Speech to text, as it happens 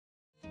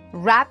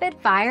Rapid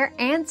fire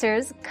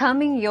answers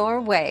coming your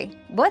way.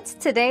 What's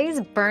today's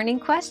burning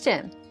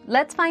question?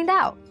 Let's find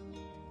out.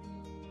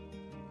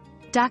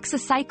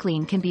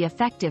 Doxycycline can be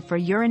effective for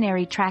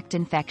urinary tract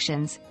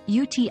infections,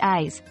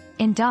 UTIs,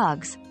 in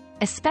dogs,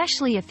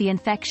 especially if the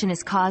infection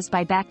is caused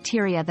by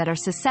bacteria that are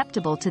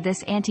susceptible to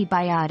this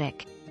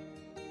antibiotic.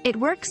 It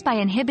works by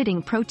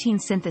inhibiting protein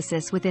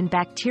synthesis within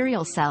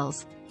bacterial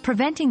cells,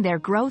 preventing their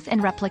growth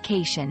and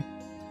replication.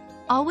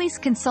 Always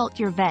consult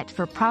your vet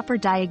for proper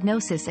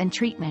diagnosis and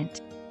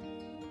treatment.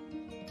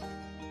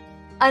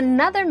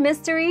 Another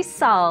mystery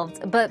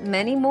solved, but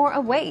many more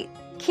await.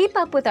 Keep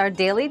up with our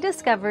daily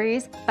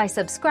discoveries by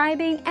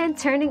subscribing and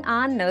turning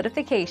on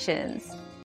notifications.